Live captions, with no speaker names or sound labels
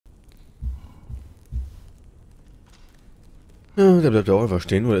Ja, der bleibt auch einfach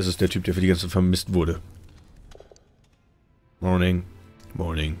stehen, oder ist es der Typ, der für die ganze vermisst wurde? Morning.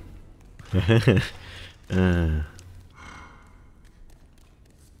 Morning.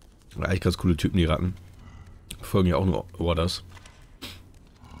 Eigentlich ganz coole Typen, die Ratten. Folgen ja auch nur Orders.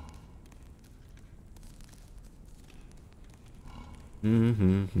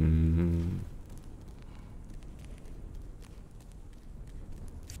 Dann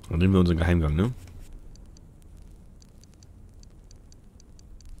nehmen wir unseren Geheimgang, ne?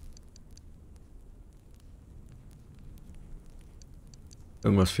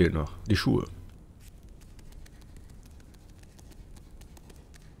 Irgendwas fehlt noch. Die Schuhe.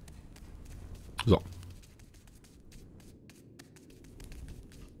 So.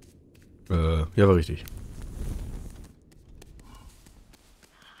 Ja, war richtig.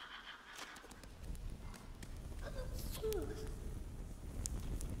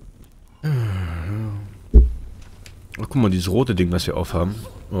 Ach, guck mal, dieses rote Ding, was wir aufhaben,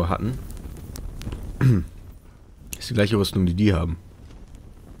 oder hatten, ist die gleiche Rüstung, die die haben.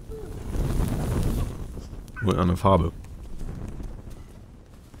 Nur in einer Farbe.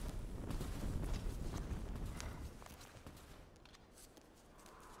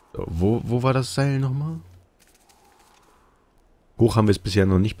 So, wo war das Seil nochmal? Hoch haben wir es bisher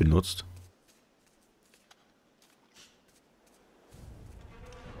noch nicht benutzt.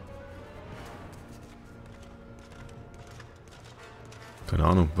 Keine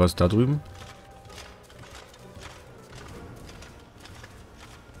Ahnung, was da drüben?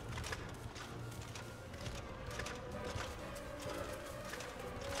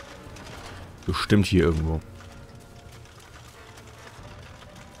 Bestimmt hier irgendwo.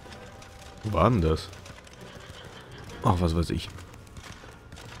 Wo war denn das? Ach, was weiß ich.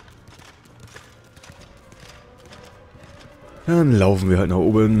 Dann laufen wir halt nach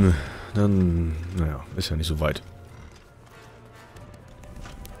oben. Dann, naja, ist ja nicht so weit.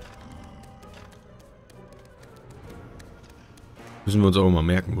 Müssen wir uns auch mal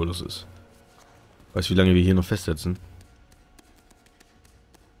merken, wo das ist. Weißt du, wie lange wir hier noch festsetzen?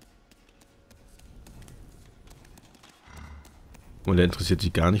 Und der interessiert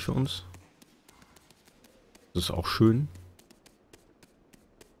sich gar nicht für uns. Das ist auch schön.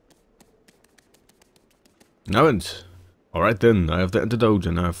 Abend. Alright then, I have the antidote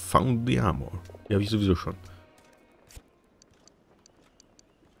and I found the armor. Die habe ich sowieso schon.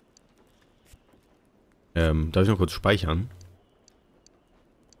 Darf ich noch kurz speichern?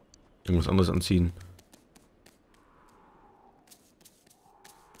 Irgendwas anderes anziehen.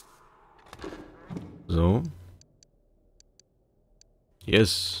 So.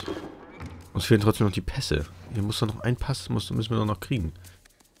 Yes. Uns fehlen trotzdem noch die Pässe. Hier muss doch noch ein Pass, müssen wir doch noch kriegen.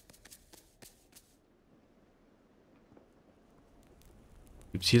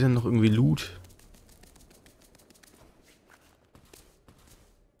 Gibt's hier denn noch irgendwie Loot?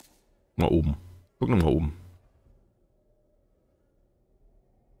 Mal oben. Guck noch mal oben.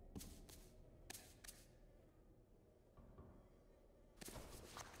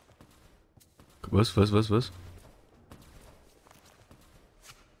 Was?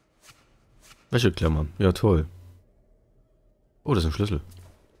 Wäscheklammern. Ja, toll. Oh, das ist ein Schlüssel.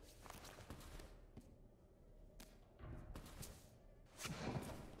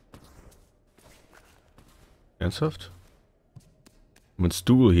 Ernsthaft? Mit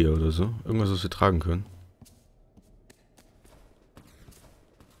Stuhl hier oder so? Irgendwas, was wir tragen können.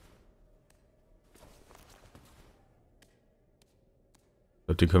 Ich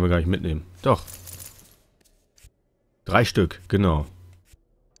glaube, den können wir gar nicht mitnehmen. Doch. 3 Stück, genau.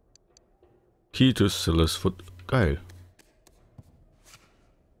 Key to Silas Foot. Geil.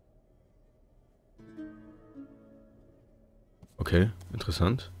 Okay,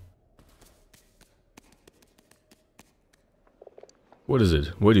 interessant. What is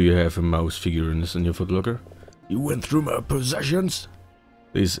it? Why do you have a mouse figurines in your footlocker? You went through my possessions?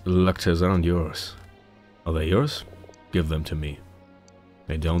 These lockers aren't yours. Are they yours? Give them to me.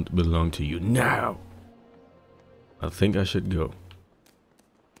 They don't belong to you now. I think I should go.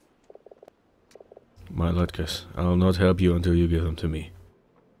 My lockers. I'll not help you until you give them to me.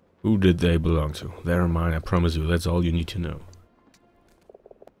 Who did they belong to? They're mine, I promise you. That's all you need to know.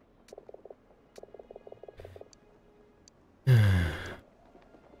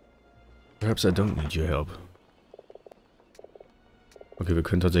 Perhaps I don't need your help. Okay, wir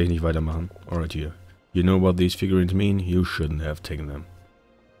können tatsächlich nicht weitermachen. Alright, here. You know what these figurines mean? You shouldn't have taken them.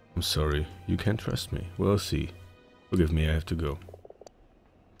 I'm sorry. You can't trust me. We'll see. Forgive me, I have to go.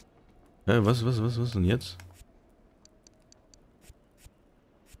 Was denn jetzt?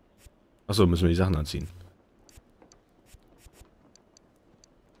 Achso, müssen wir die Sachen anziehen.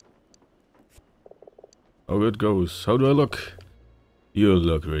 How it goes. How do I look? You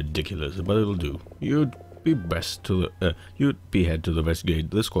look ridiculous, but it'll do. You'd be head to the west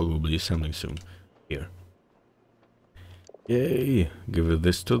gate. The squad will be assembling soon. Here. Yay! Give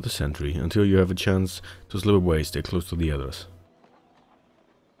this to the sentry. Until you have a chance to slip away, stay close to the others.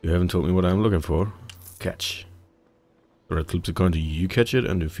 You haven't told me what I'm looking for. Catch. The red flips a coin to you, catch it,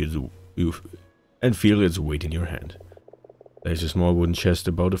 and feel its weight in your hand. There's a small wooden chest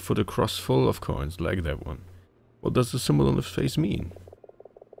about a foot across full of coins, like that one. What does the symbol on the face mean?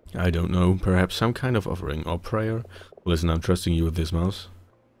 I don't know. Perhaps some kind of offering or prayer. Listen, I'm trusting you with this mouse.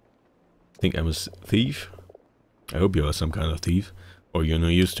 Think I'm a thief? I hope you are some kind of thief, or you're no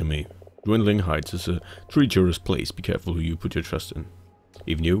use to me. Dwindling Heights is a treacherous place. Be careful who you put your trust in.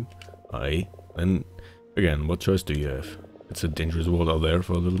 Even you? Aye. Then, again, what choice do you have? It's a dangerous world out there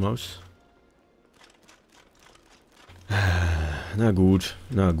for a little mouse. Na gut,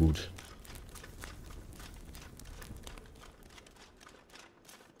 na gut.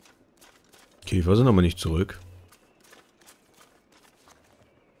 Käfer sind aber nicht zurück.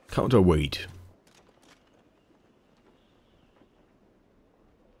 Counterweight.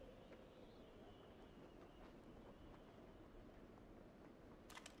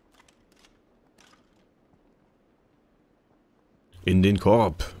 In den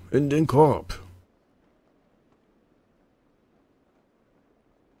Korb. In den Korb.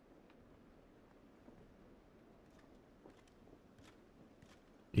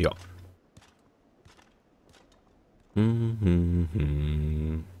 Ja.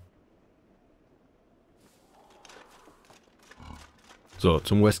 So,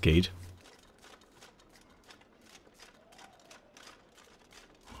 zum Westgate.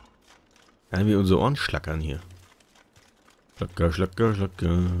 Kann wir unsere Ohren schlackern hier. Schlacker, schlacker,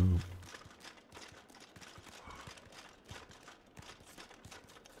 schlacker.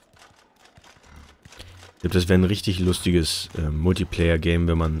 Ich glaube, das wäre ein richtig lustiges Multiplayer-Game,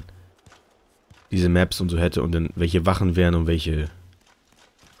 wenn man diese Maps und so hätte und dann welche Wachen wären und welche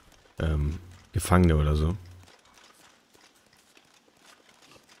Gefangene oder so.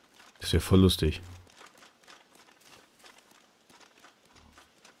 Das wäre voll lustig.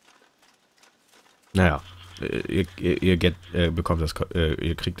 Naja, ihr bekommt das,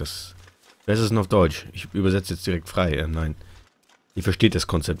 ihr kriegt das. Was ist denn auf Deutsch? Ich übersetze jetzt direkt frei. Nein. Ihr versteht das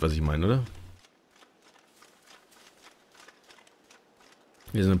Konzept, was ich meine, oder?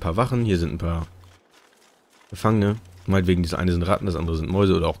 Hier sind ein paar Wachen, hier sind ein paar Gefangene. Meinetwegen, das eine sind Ratten, das andere sind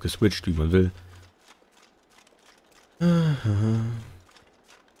Mäuse oder auch geswitcht, wie man will.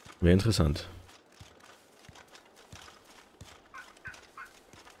 Wäre interessant.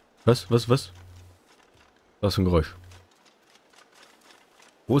 Was? Was für ein Geräusch?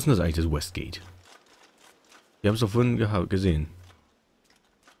 Wo ist denn das eigentlich, das Westgate? Wir haben es doch vorhin gesehen.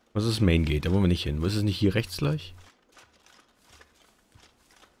 Was ist das Main Gate? Da wollen wir nicht hin. Ist es nicht hier rechts gleich?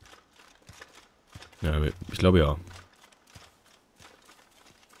 Ja, ich glaube ja.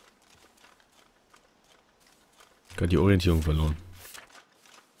 Gerade die Orientierung verloren.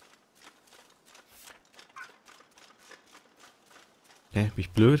 Hä? Bin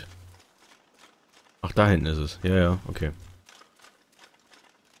ich blöd? Ach, da hinten ist es. Ja, ja, okay.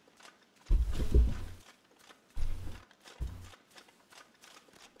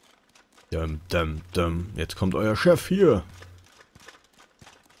 Jetzt kommt euer Chef hier.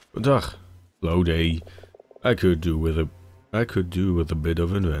 Guten Tag. Slow day. I could do with a bit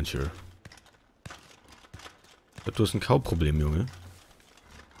of adventure. Ich glaube, du hast ein Kauproblem, Junge.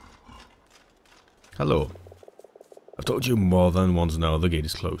 Hallo. I've told you more than once now the gate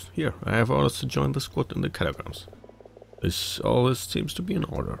is closed. Here, I have orders to join the squad in the catacombs. This seems to be in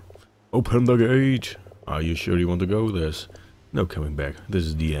order. Open the gate! Are you sure you want to go? There's no coming back. This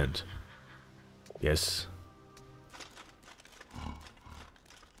is the end. Yes.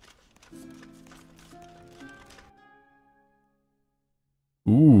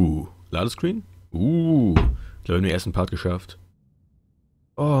 Ladescreen? Ich glaube, wir haben den ersten Part geschafft.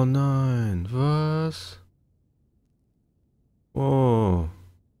 Oh nein, was? Oh.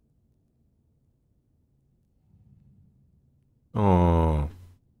 Oh.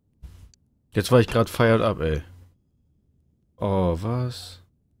 Jetzt war ich gerade fired up, ey. Oh, was?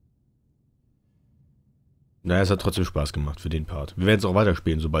 Naja, es hat trotzdem Spaß gemacht für den Part. Wir werden es auch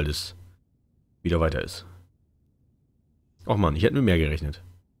weiterspielen, sobald es wieder weiter ist. Och man, ich hätte mit mehr gerechnet.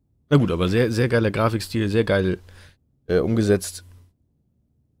 Na gut, aber sehr, sehr geiler Grafikstil, sehr geil umgesetzt.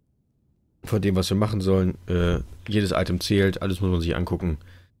 Von dem, was wir machen sollen. Jedes Item zählt, alles muss man sich angucken.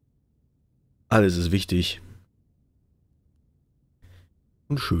 Alles ist wichtig.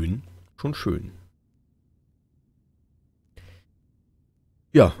 Und schön, schon schön.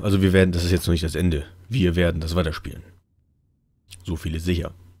 Ja, also wir werden, das ist jetzt noch nicht das Ende. Wir werden das weiterspielen. So viel ist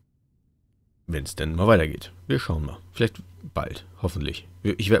sicher. Wenn es denn mal weitergeht. Wir schauen mal. Vielleicht bald. Hoffentlich.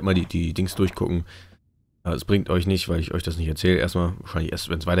 Ich werde mal die Dings durchgucken. Es bringt euch nicht, weil ich euch das nicht erzähle. Erstmal, wahrscheinlich erst,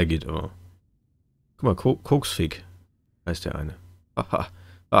 wenn es weitergeht, aber... Guck mal, Koksfick heißt der eine. Aha.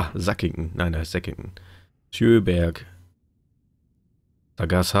 Ah, Sackingen. Nein, der heißt Sackingen. Tjöberg.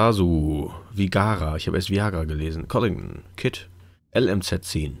 Sagasasu. Vigara. Ich habe erst Viagra gelesen. Collington. Kit.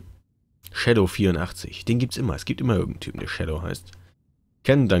 LMZ10. Shadow 84. Den gibt's immer. Es gibt immer irgendeinen Typen, der Shadow heißt.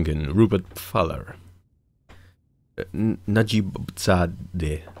 Ken Duncan. Rupert Fuller. Najib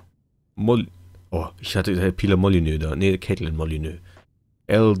Zadeh. Oh, ich hatte Pila Molyneux da. Nee, Caitlin Molyneux.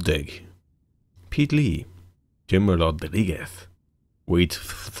 L. Degg. Pete Lee. Jim Rodriguez. Wade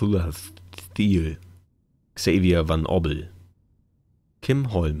Fuller Steele. Xavier Van Obbel.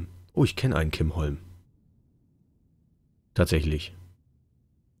 Kim Holm. Oh, ich kenne einen Kim Holm. Tatsächlich.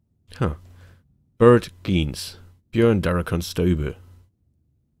 Bert Geens. Björn Darrakon Stöbe.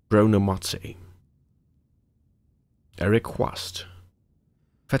 Bruno Matze. Eric Quast.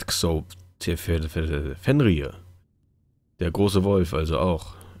 Fetkso Fenrir. Der große Wolf also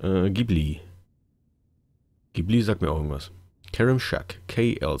auch. Ghibli. Ghibli sagt mir auch irgendwas. Karim Shak.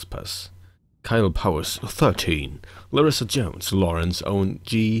 Kay Elspass. Kyle Powers 13. Larissa Jones. Lawrence Owen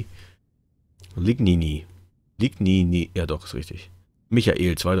G. Lignini. Ja doch, ist richtig.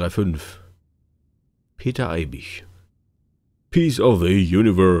 Michael 235. Peter Eibich. Piece of the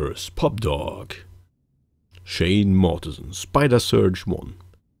Universe. Popdog. Shane Mortensen. Spider Surge 1.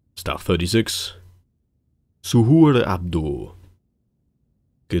 Star 36. Suhur Abdo.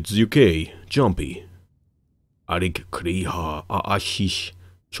 Kids UK. Jumpy. Arik Kriha. Aashish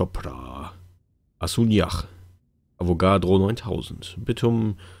Chopra. Asunyach. Avogadro 9000.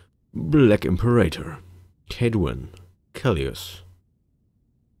 Bitum. Black Imperator. Kedwin. Kellius.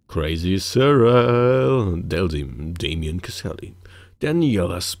 Crazy Cyril. Delzim. Damien Caselli.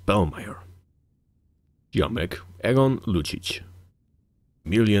 Daniela Spellmeyer. Jamek. Egon Lucic.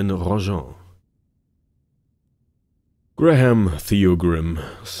 Emilian Rojan. Graham Theogrim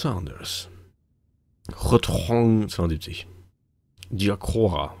Saunders. Rotrong 72.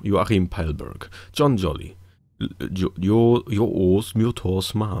 Giacora. Joachim Peilberg. John Jolly. Joos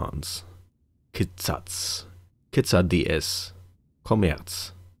Myrtos Mahans. Kitzatz. Kitza DS.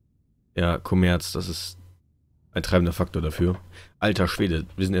 Kommerz. Ja, Kommerz, das ist ein treibender Faktor dafür. Alter Schwede,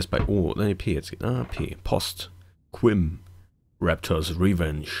 wir sind erst bei O. Nein, P jetzt. P. Post. Quim. Raptors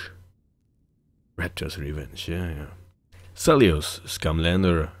Revenge. Raptors Revenge, ja. Salius.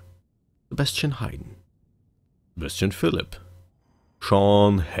 Scumlander. Sebastian Hayden. Sebastian Phillip.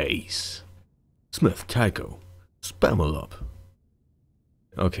 Sean Hayes. Smith Tycho. Spamalop.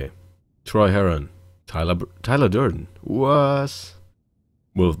 Okay. Troy Heron. Tyler Durden. Was?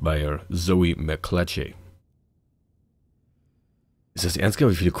 Wolf Bayer. Zoe McClatchy. Ist das ernst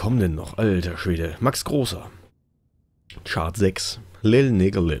gemeint? Wie viele kommen denn noch? Alter Schwede. Max Großer. Chart 6. Lil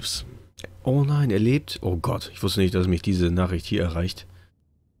Nigger Lives. Oh nein, er lebt. Oh Gott, ich wusste nicht, dass mich diese Nachricht hier erreicht.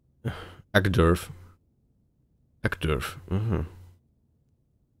 Agdurf.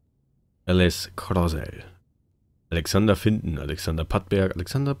 Alice Krosel. Alexander Finden. Alexander Pattberg.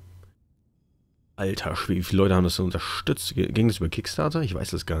 Alter Schwede, wie viele Leute haben das so unterstützt? Ging das über Kickstarter? Ich weiß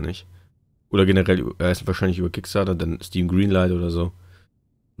das gar nicht. Oder generell, erst wahrscheinlich über Kickstarter, dann Steam Greenlight oder so.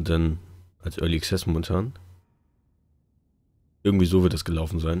 Und dann als Early Access momentan. Irgendwie so wird das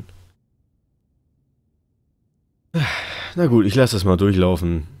gelaufen sein. Na gut, ich lasse das mal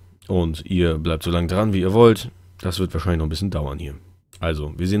durchlaufen. Und ihr bleibt so lange dran, wie ihr wollt. Das wird wahrscheinlich noch ein bisschen dauern hier.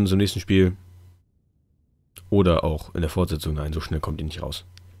 Also, wir sehen uns im nächsten Spiel. Oder auch in der Fortsetzung. Nein, so schnell kommt ihr nicht raus.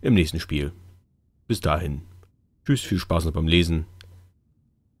 Im nächsten Spiel. Bis dahin. Tschüss, viel Spaß noch beim Lesen.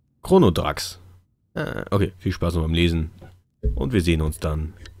 Chronodrax. Okay, viel Spaß noch beim Lesen. Und wir sehen uns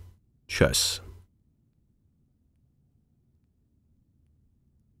dann. Tschüss.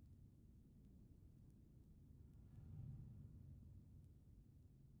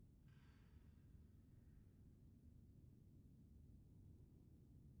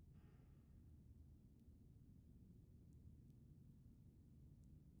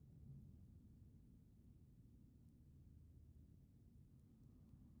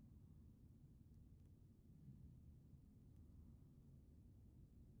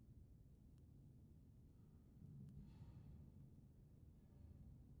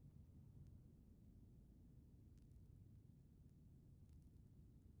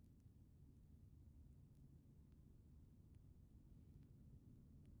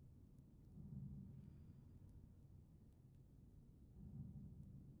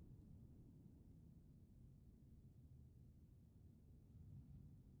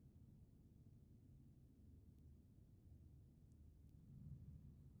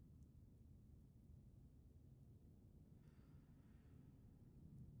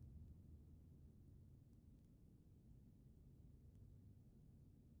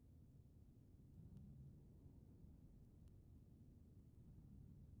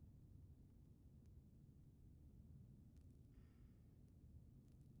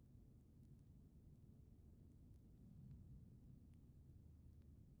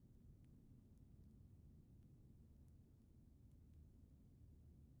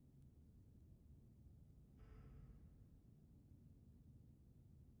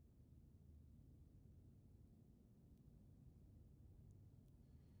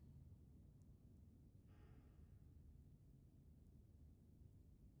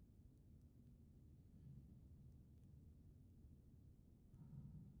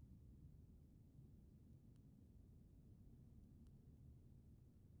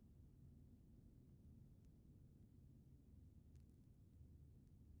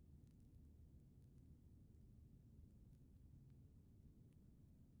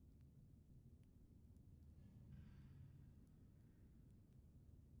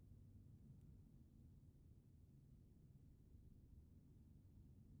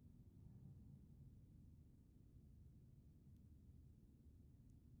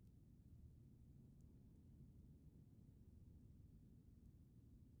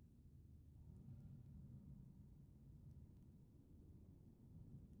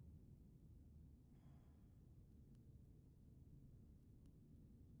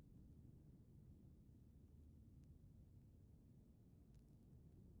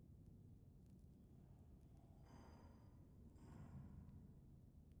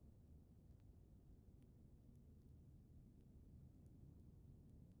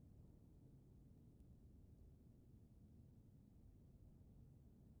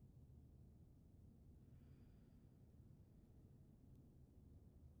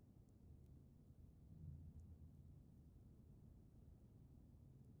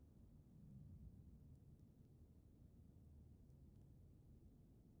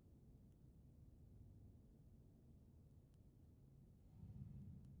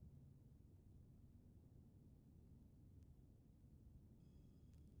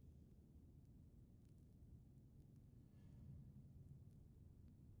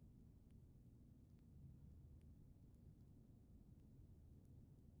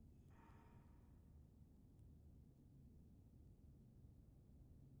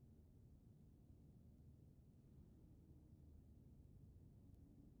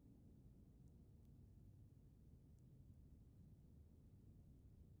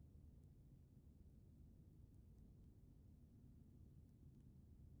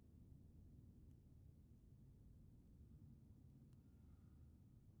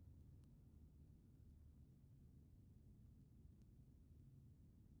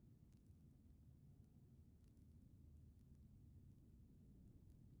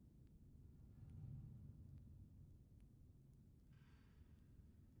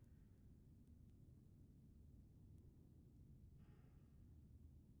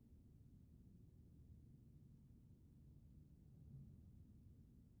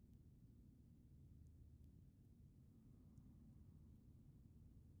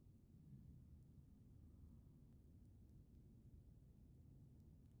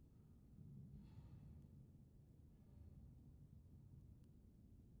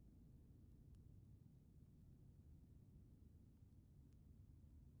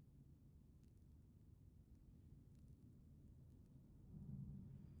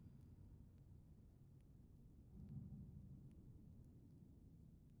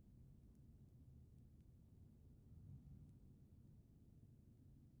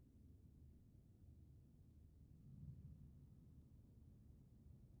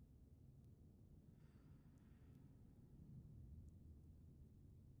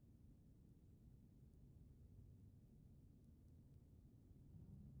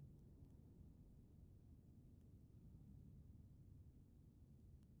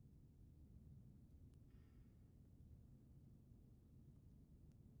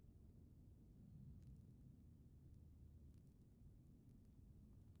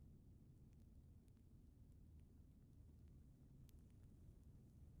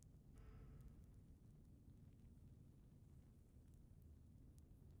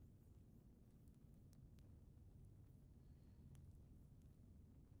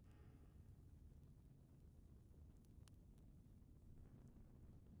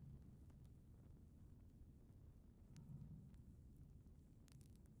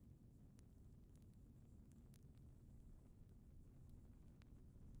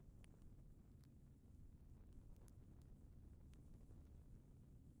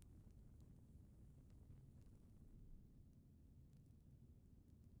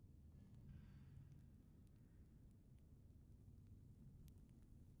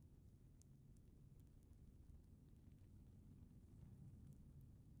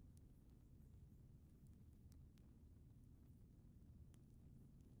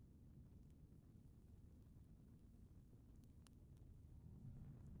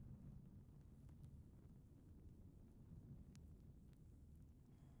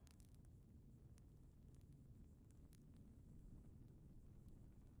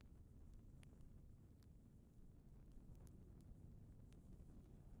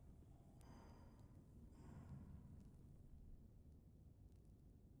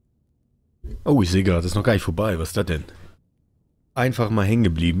 Oh, ich sehe gerade, das ist noch gar nicht vorbei. Was ist das denn? Einfach mal hängen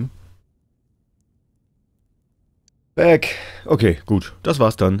geblieben. Back. Okay, gut. Das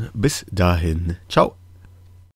war's dann. Bis dahin. Ciao.